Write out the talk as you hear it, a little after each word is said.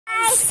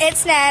guys,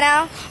 it's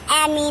Nana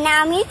and me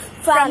Naomi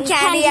from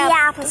Candy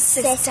Apple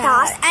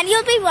Sisters. And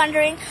you'll be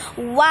wondering,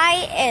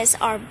 why is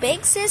our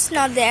big sis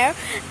not there?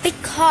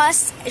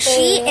 Because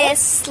she is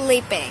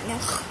sleeping.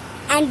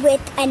 And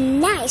with a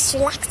nice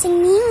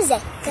relaxing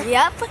music.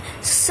 Yep.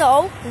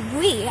 So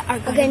we are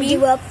going to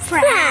do a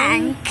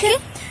prank.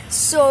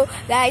 So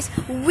guys,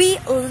 we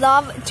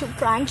love to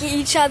prank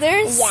each other.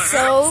 Yes.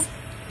 So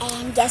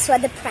and guess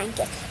what the prank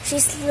is?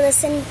 She's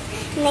listening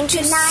to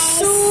nice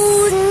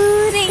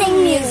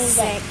soothing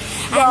music.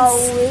 So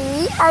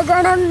we are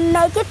gonna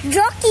make it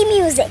rocky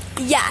music.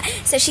 Yeah.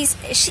 So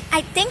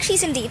I think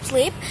she's in deep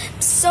sleep.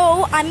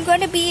 So we're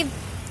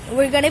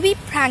gonna be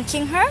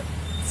pranking her.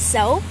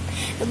 So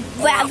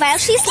while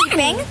she's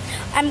sleeping,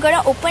 I'm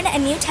gonna open a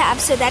new tab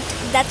so that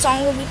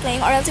song will be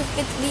playing. Or else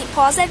if we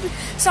pause that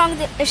song,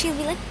 she'll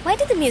be like, "Why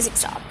did the music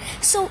stop?"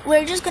 So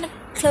we're just gonna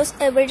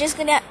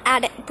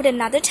put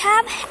another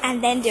tab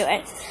and then do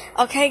it.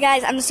 Okay,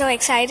 guys, I'm so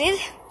excited.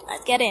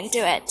 Let's get into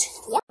it.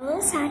 Yep.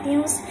 Well, sad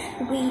news.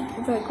 We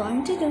were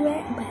going to do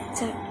it,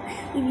 but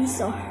we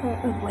saw her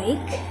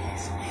awake,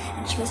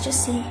 and she was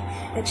just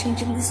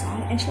changing the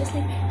song, and she was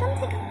like, "Don't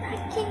think of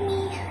pranking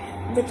me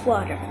with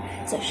water."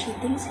 So she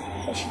thinks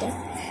she does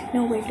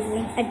know we're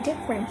doing a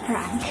different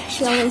prank.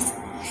 She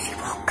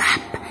woke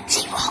up.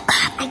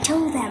 I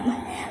told them.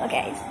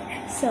 Okay,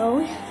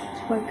 so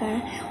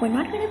we're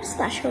not gonna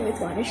splash her with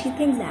water. She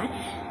thinks that,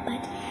 but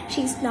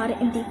she's not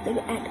in deep sleep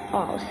at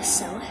all.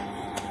 So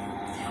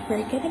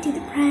we're gonna do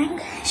the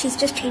prank. She's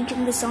just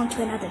changing the song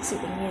to another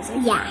soothing music.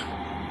 Yeah.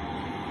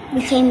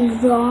 We came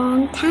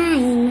wrong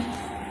time.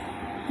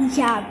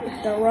 Yeah,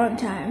 the wrong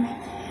time.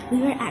 We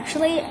were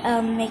actually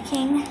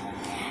making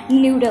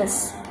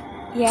noodles.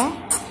 Yeah?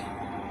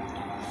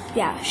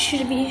 Yeah,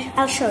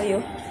 I'll show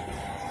you.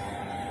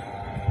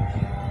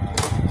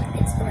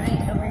 It's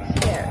right over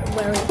here,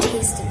 very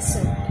tasty, so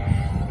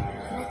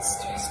let's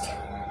just,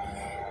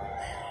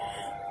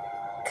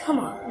 come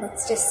on,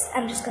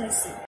 I'm just gonna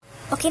see.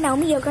 Okay,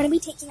 Naomi, you're gonna be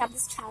taking up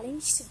this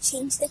challenge to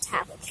change the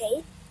tab,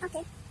 okay?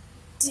 Okay.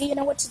 Do you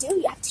know what to do?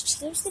 You have to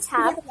change the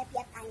tab.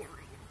 Yep, I know.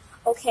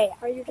 Okay,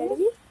 are you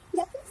ready?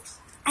 Yep.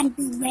 And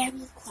be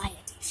very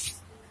quietish.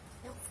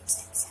 No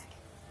footsteps.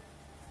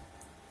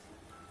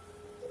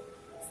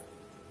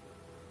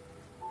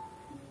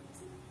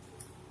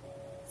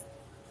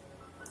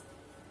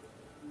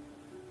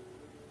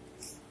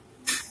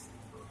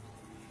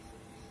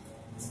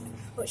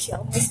 Oh, she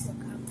almost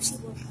woke up. She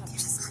woke up.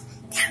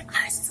 There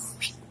are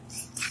zooming.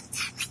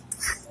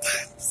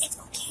 It's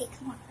okay.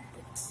 Come on.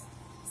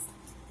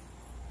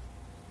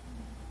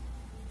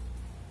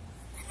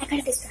 I got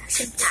a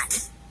distraction plan.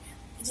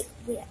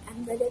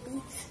 I'm gonna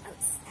be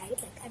outside,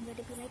 I'm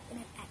gonna be in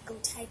an echo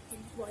type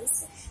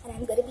voice, and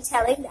I'm gonna be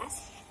telling that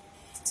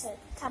to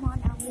come on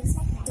now,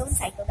 don't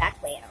cycle that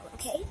way at all,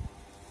 okay?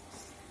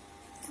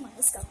 Come on,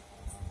 let's go.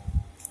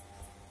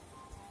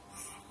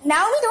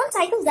 Now we don't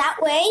cycle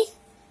that way.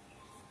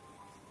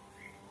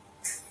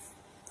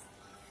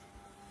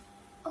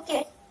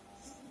 Okay.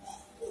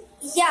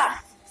 Yeah.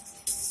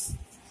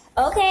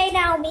 Okay,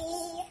 Naomi.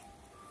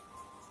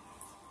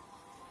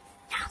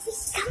 Naomi,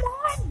 come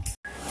on.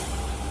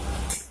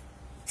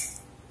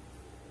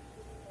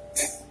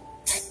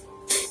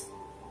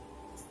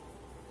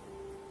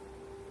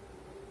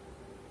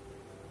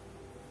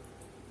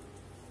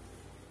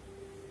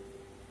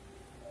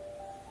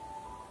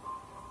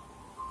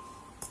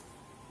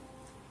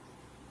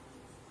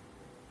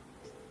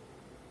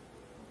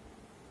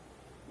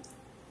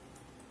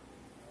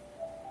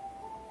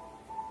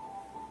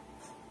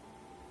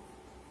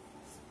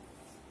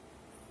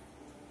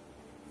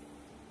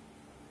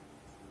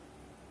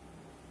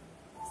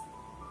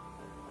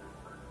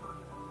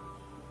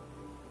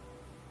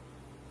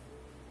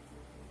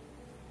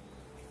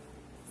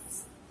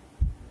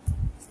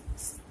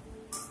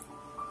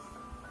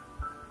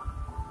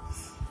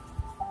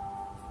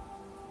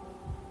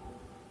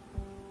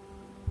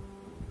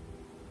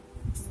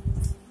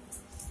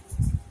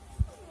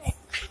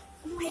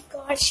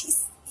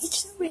 She's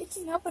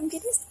waking up. I'm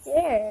getting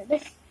scared.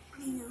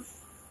 I know.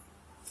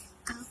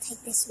 I'll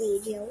take this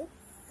video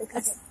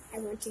because I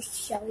want to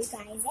show you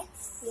guys it.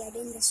 We are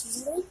doing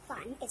this really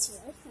fun. It's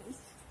really fun.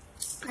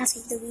 I'll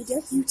take the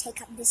video. You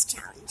take up this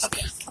challenge.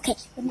 Okay. Okay.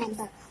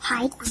 Remember,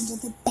 hide under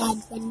the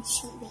bed when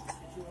she wakes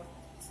up.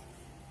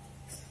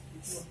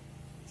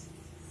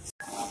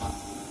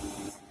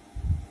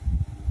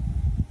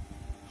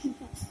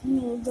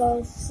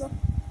 Noodles.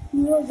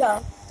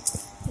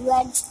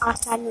 Veg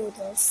atta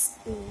noodles.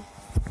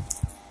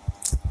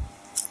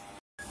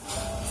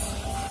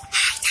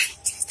 Hide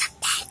under the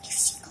bed if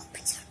she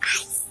opens her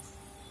eyes.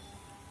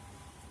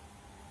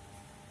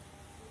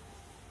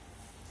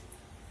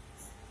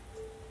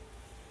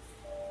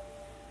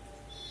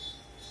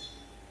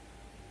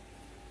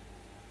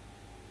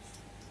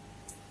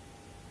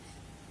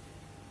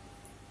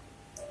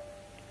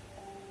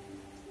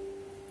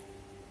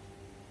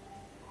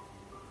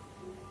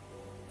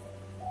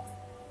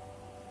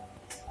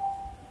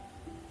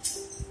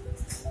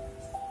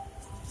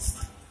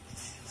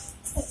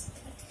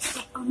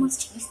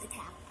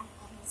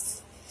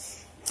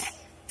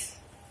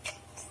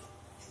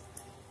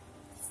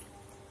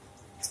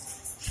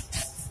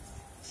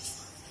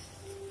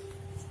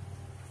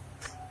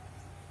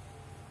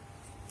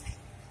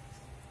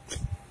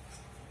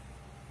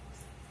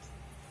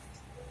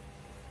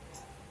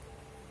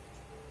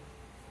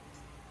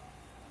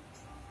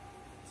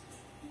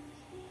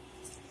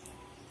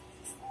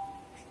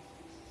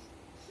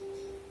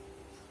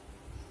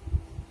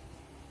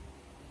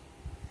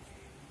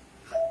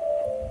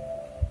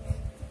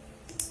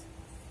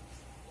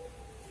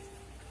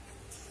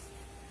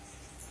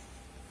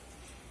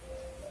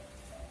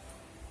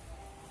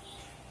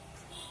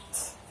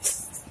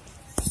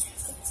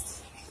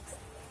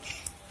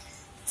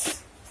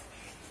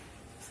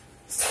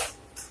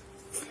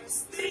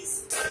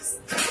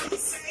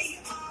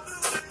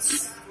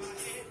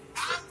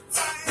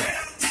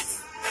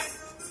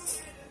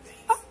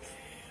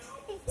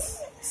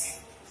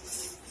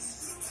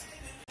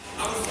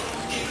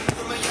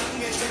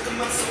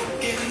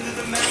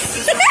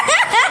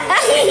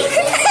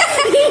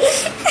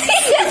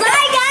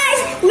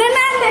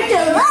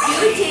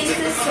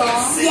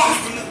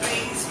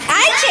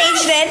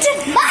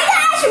 it. Bye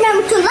guys,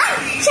 remember to like,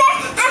 share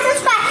and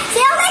subscribe. See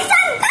you next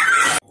time.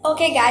 Bye.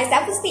 Okay guys,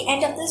 that was the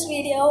end of this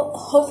video.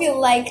 Hope you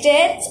liked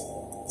it.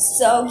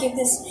 So give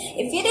this,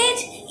 if you did,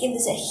 give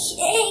this a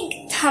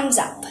big thumbs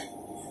up.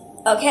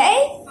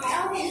 Okay?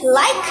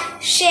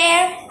 Like,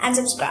 share and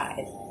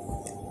subscribe.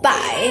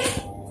 Bye.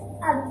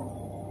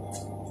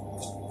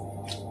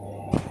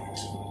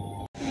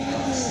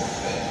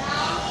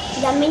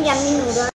 Yummy noodles.